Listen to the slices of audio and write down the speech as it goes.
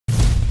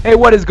Hey,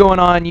 what is going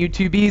on,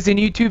 YouTubies and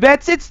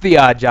YouTubettes? It's the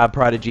Odd Job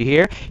Prodigy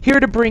here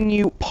to bring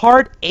you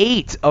part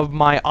 8 of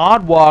my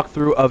odd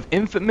walkthrough of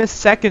Infamous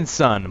Second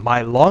Son.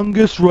 My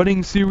longest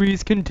running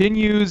series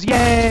continues,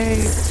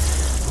 yay!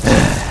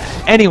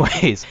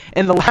 Anyways,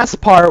 in the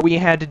last part we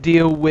had to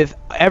deal with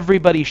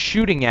everybody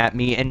shooting at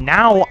me, and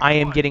now I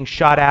am getting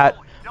shot at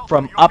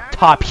from up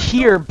top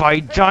here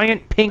by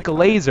giant pink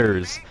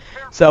lasers.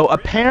 So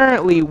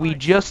apparently we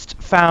just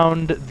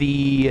found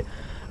the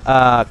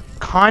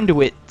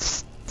conduit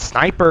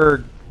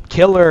sniper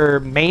killer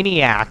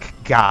maniac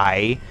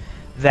guy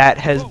that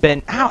has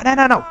been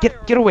no,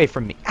 get away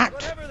from me. Ah,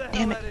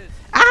 damn it.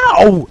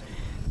 Ow!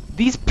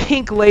 These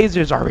pink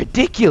lasers are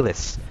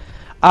ridiculous.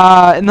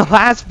 In the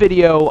last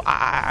video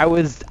I'm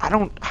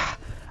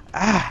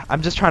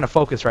just trying to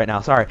focus right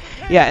now, sorry.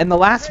 Yeah, in the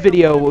last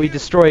video we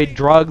destroyed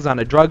drugs on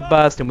a drug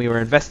bust and we were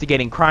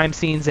investigating crime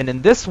scenes, and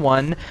in this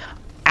one,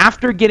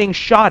 after getting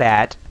shot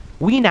at,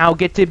 we now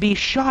get to be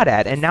shot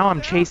at, and now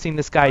I'm chasing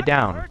this guy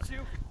down.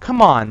 Come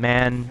on,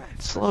 man.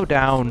 Slow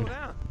down.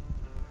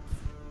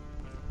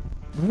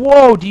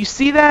 Whoa, do you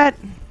see that?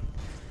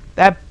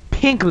 That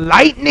pink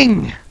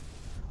lightning!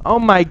 Oh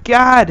my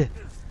god!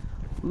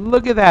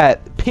 Look at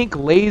that. Pink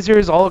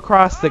lasers all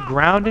across the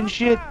ground and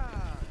shit.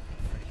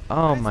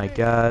 Oh my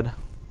god.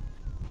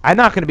 I'm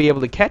not gonna be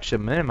able to catch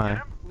him, am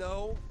I?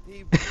 No,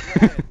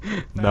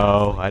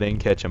 no, I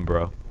didn't catch him,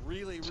 bro.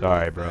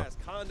 Sorry, bro.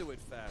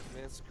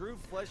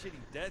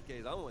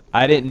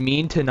 I didn't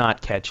mean to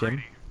not catch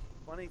him.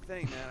 Funny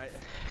thing, man.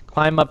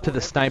 Climb up to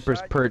the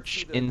sniper's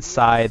perch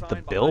inside the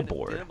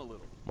billboard.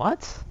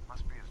 What?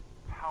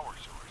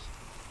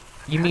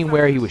 You mean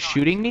where he was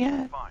shooting me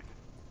at?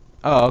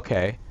 Oh,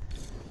 okay.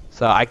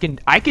 So I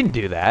can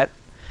do that.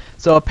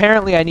 So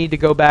apparently I need to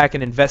go back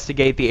and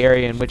investigate the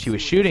area in which he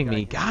was shooting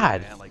me.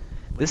 God,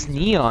 this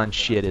neon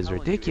shit is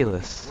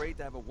ridiculous.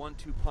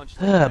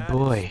 Oh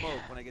boy.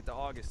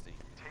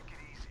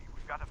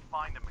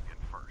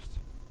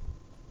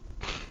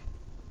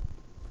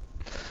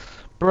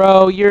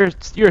 Bro,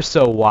 you're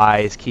so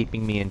wise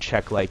keeping me in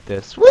check like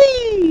this.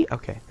 Whee!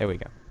 Okay, there we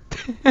go.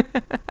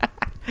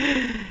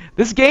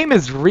 This game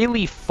is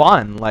really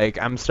fun.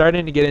 Like, I'm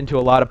starting to get into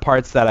a lot of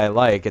parts that I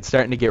like. It's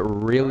starting to get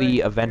really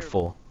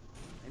eventful.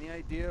 Any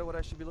idea what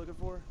I should be looking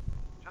for?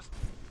 Just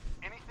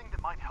anything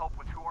that might help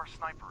with who our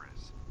sniper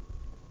is.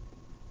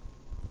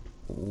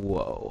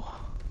 Whoa.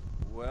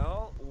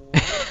 Well, one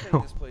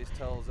thing this place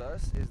tells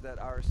us is that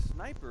our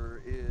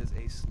sniper is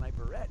a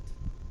sniperette.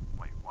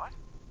 Wait, what?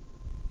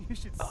 You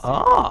should see it.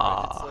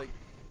 It's like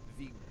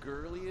the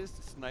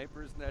girliest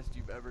sniper's nest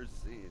you've ever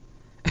seen.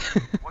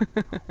 What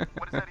does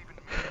that even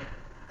mean?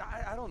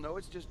 I don't know.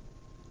 It's just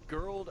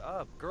girled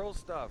up. Girl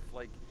stuff.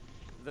 Like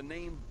the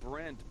name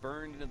Brent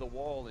burned into the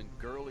wall in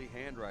girly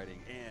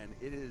handwriting. And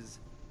it is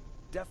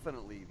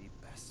definitely the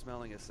best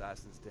smelling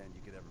assassin's den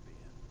you could ever be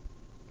in.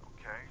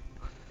 Okay.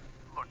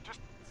 Look, just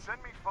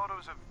send me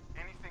photos of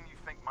anything you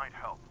think might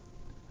help.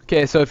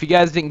 Okay, so if you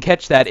guys didn't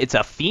catch that, it's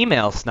a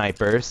female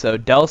sniper, so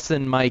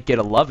Delson might get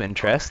a love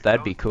interest.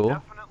 That'd be cool.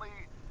 Definitely,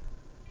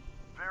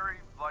 very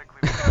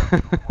likely.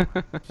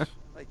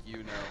 Like you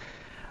know.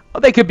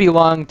 Well, they could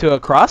belong to a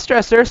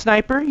cross-dresser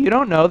sniper. You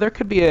don't know. There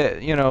could be a,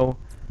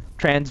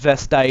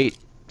 transvestite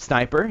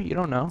sniper. You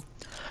don't know.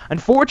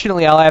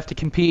 Unfortunately, I'll have to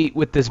compete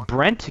with this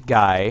Brent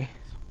guy.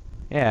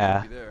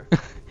 Yeah.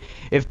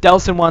 If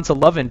Delson wants a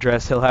love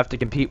interest, he'll have to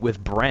compete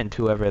with Brent,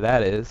 whoever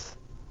that is.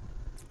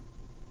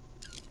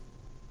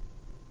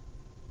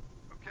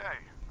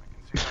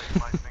 You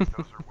might think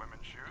those are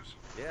women's shoes.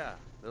 Yeah,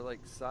 they're like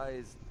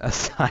size... A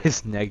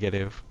size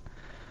negative.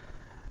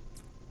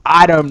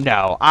 I don't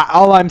know.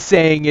 All I'm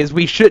saying is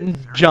we shouldn't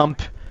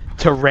jump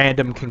to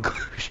random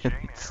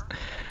conclusions.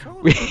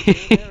 We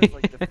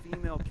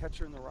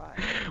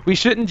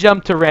shouldn't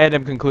jump to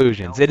random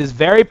conclusions. It is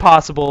very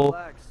possible...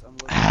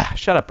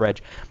 Shut up, Reg.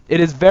 It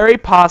is very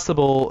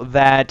possible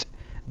that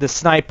the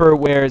sniper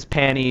wears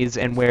panties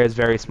and wears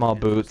very small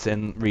boots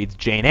and reads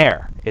Jane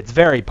Eyre. It's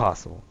very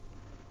possible.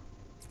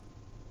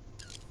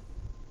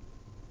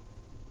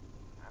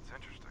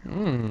 You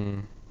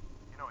know,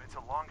 it's a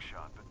long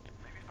shot, but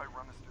maybe if I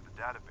run this through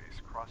the database,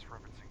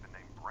 cross-referencing the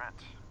name Brent,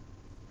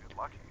 I'll get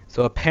lucky.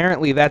 So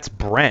apparently that's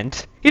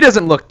Brent. He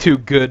doesn't look too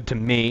good to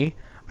me.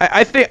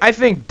 I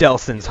think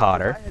Delson's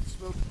hotter. If I had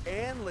smoke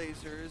and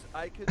lasers,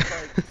 I could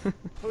like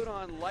put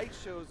on light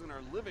shows in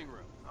our living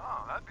room.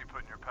 Oh, that'd be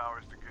putting your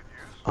powers to good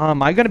use.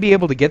 Am I gonna be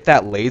able to get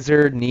that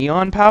laser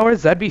neon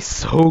powers? That'd be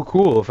so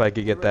cool if I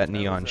could get that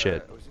neon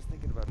shit.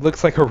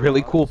 Looks like a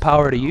really cool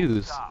power to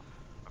use.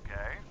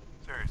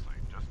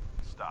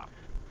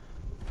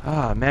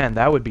 Ah, man,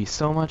 that would be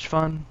so much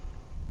fun.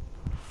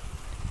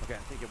 Okay, I'm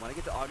thinking when I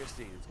get to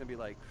Augustine, it's gonna be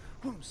like,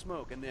 boom,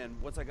 smoke, and then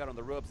once I got on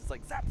the ropes, it's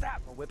like, zap,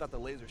 zap, I'll whip out the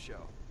laser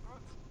show.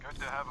 It's good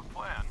to have a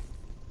plan.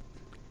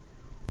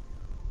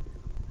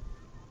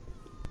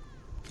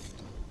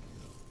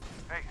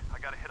 Hey, I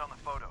got a hit on the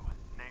photo.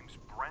 Name's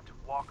Brent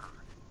Walker.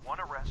 One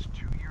arrest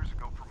 2 years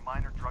ago for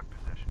minor drug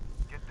possession.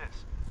 Get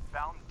this,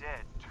 found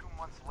dead 2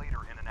 months later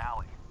in an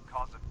alley.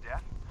 Cause of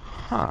death?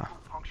 Huh.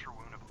 Puncture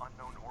wound of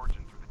unknown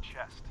origin through the chest.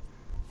 guest.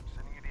 I'm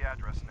sending you the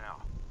address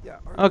now. Yeah.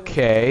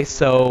 Okay,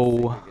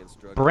 so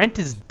Brent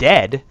is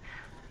dead.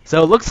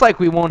 So it looks like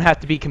we won't have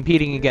to be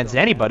competing against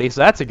anybody,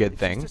 so that's a good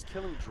thing.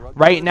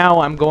 Right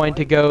now I'm going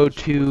to go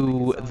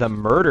to the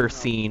murder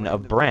scene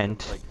of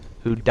Brent,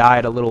 who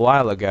died a little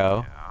while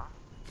ago.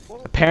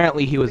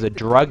 Apparently he was a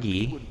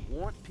druggie,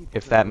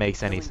 if that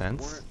makes any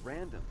sense.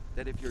 Random.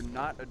 That if you're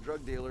not a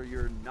drug dealer,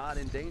 you're not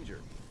in danger.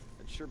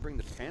 That'd sure bring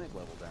the panic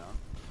level down.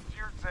 So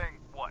you're saying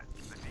what?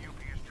 The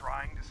DUP is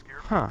trying to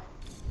scare people? Huh.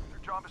 Their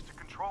job is to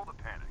control the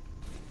panic.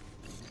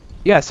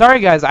 Yeah, sorry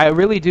guys, I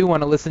really do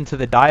want to listen to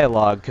the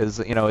dialogue, because,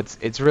 you know,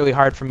 it's really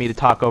hard for me to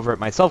talk over it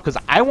myself, because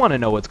I want to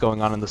know what's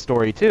going on in the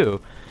story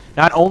too.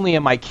 Not only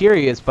am I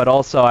curious, but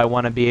also I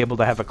want to be able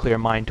to have a clear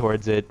mind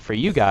towards it for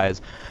you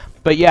guys.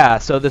 But yeah,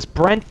 so this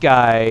Brent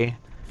guy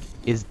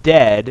is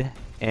dead,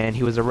 and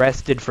he was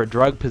arrested for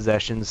drug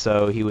possession,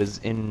 so he was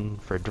in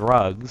for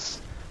drugs.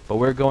 But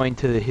we're going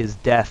to his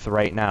death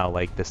right now,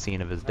 like the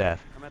scene of his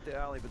death. I'm at the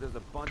alley, but there's a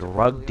bunch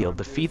Drug deal.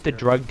 Defeat the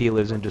drug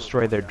dealers and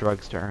destroy their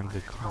drugs to earn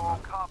good Throw all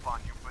karma. cop on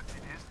you, but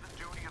it is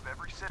the duty of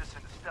every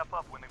citizen to step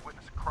up when they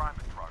witness a crime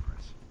in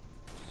progress.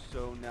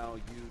 So now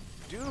you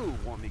do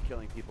want me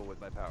killing people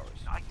with my powers.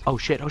 Oh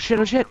shit, oh shit,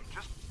 oh shit!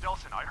 Just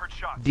Delson, I heard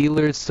shots.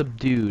 Dealers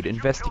subdued.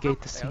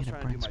 Investigate the Hey, I was scene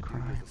of trying to do Brent's my duty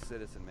crime. as a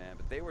citizen, man,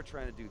 but they were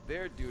trying to do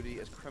their duty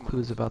as criminals.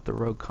 Clues about the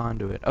rogue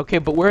conduit. Okay,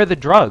 but where are the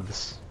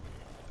drugs?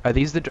 Are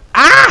these the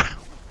Ah!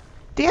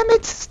 Damn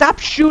it! Stop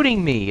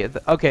shooting me!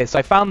 Okay, so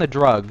I found the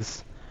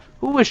drugs.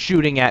 Who was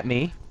shooting at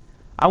me?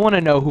 I want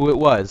to know who it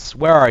was.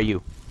 Where are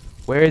you?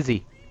 Where is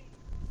he?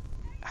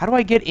 How do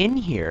I get in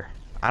here?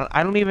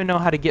 I don't even know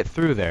how to get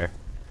through there.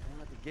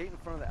 I'm at the gate in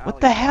front of the What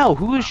alley. the hell?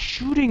 Who is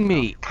shooting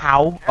me?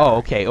 Ow. Oh,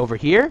 okay, over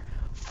here?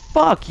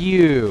 Fuck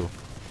you!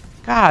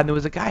 God, there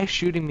was a guy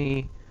shooting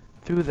me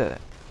through the...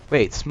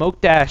 Wait, smoke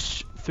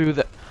dash through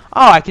the...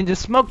 Oh, I can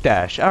just smoke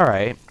dash.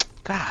 Alright.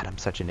 God, I'm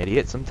such an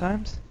idiot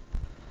sometimes.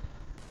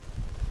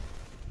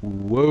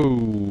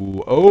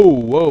 Whoa. Oh,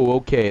 whoa,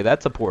 okay,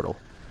 that's a portal.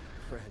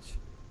 French,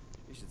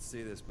 you should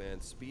see this, man.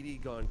 Speedy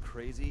Gone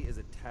Crazy is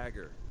a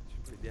tagger.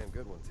 She's a pretty damn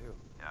good one, too.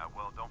 Yeah,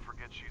 well, don't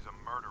forget she's a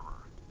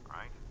murderer,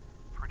 right?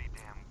 Pretty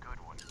damn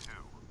good one,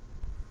 too.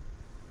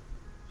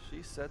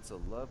 She sets a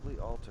lovely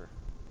altar.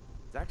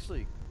 It's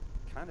actually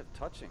kind of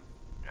touching.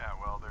 Yeah,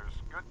 well, there's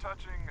good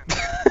touching and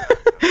there's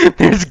bad touching.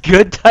 There's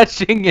good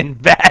touching and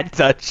bad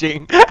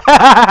touching.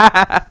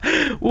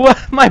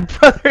 What? My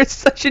brother is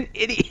such an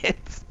idiot.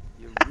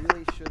 You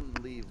really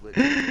shouldn't leave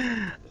Whitney.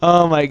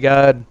 Oh my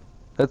god.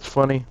 That's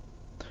funny.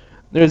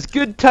 There's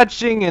good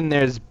touching and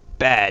there's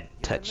bad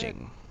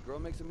touching. Girl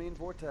makes a mean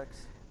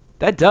vortex.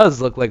 That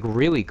does look like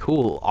really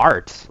cool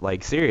art.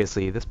 Like,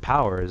 seriously, this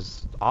power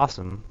is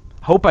awesome.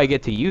 Hope I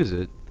get to use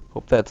it.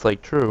 Hope that's,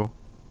 like, true.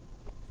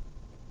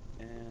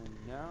 And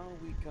now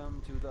we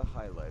come to the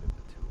highlight of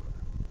the tour.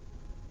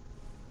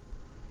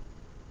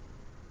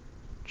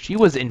 She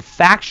was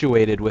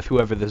infatuated with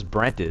whoever this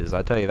Brent is,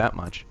 I'll tell you that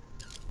much.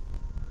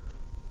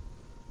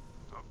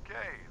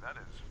 Okay, that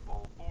is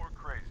full bore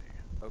crazy.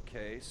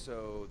 Okay,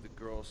 so the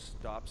girl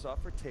stops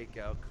off for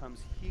takeout,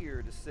 comes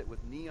here to sit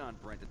with Neon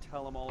Brent to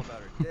tell him all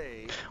about her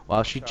day.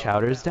 While she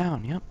chowders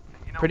down, yep.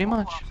 You know, Pretty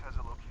much. Wolfhoff's has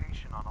a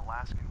location on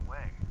Alaskan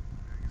Way.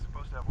 He's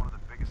supposed to have one of the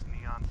biggest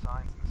neon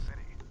signs in the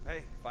city.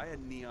 Hey, if I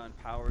had neon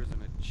powers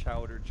and a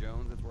Chowder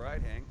Jones, that's where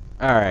I'd hang.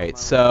 Alright,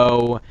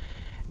 so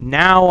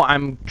now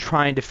I'm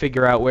trying to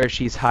figure out where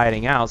she's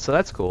hiding out, so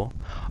that's cool.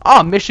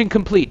 Oh, mission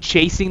complete.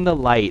 Chasing the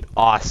light.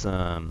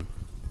 Awesome.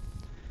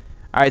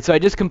 Alright, so I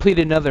just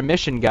completed another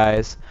mission,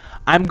 guys.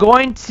 I'm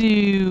going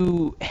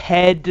to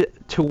head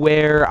to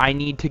where I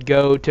need to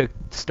go to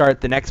start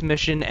the next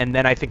mission, and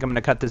then I think I'm going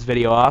to cut this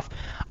video off.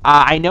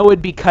 I know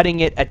it'd be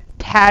cutting it a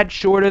tad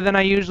shorter than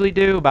I usually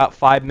do, about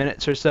 5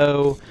 minutes or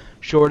so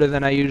shorter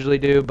than I usually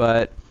do,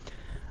 but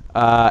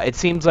it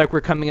seems like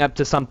we're coming up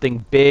to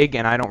something big,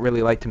 and I don't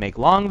really like to make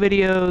long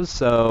videos,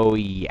 so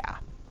yeah.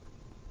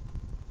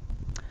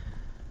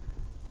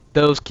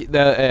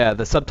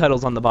 The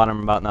subtitles on the bottom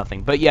are about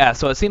nothing. But yeah,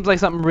 so it seems like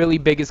something really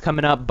big is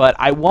coming up, but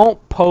I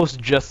won't post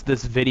just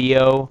this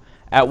video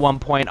at one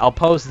point. I'll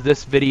post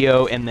this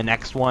video and the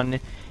next one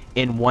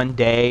in one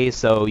day,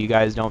 so you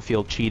guys don't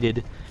feel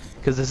cheated,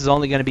 because this is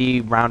only going to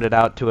be rounded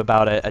out to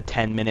about a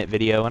 10-minute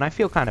video, and I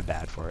feel kind of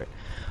bad for it.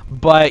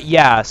 But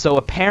yeah, so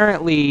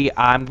apparently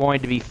I'm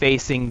going to be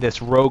facing this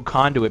rogue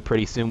conduit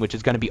pretty soon, which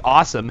is going to be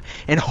awesome,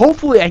 and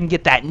hopefully I can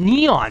get that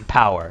neon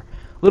power.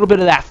 A little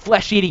bit of that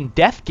flesh-eating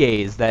death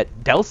gaze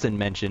that Delson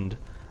mentioned.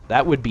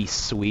 That would be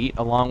sweet,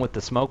 along with the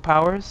smoke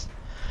powers.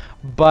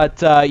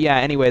 But yeah,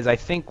 anyways, I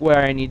think where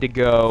I need to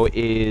go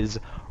is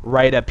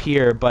right up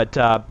here. But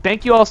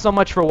thank you all so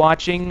much for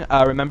watching.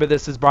 Remember,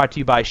 this is brought to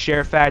you by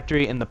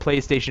SHAREfactory and the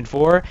PlayStation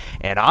 4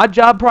 and Odd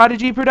Job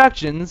Prodigy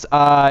Productions.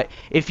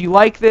 If you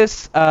like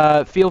this,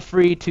 feel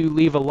free to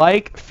leave a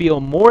like. Feel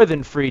more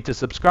than free to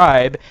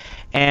subscribe.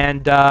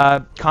 And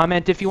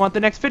comment if you want the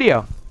next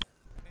video.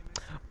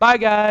 Bye,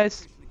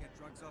 guys.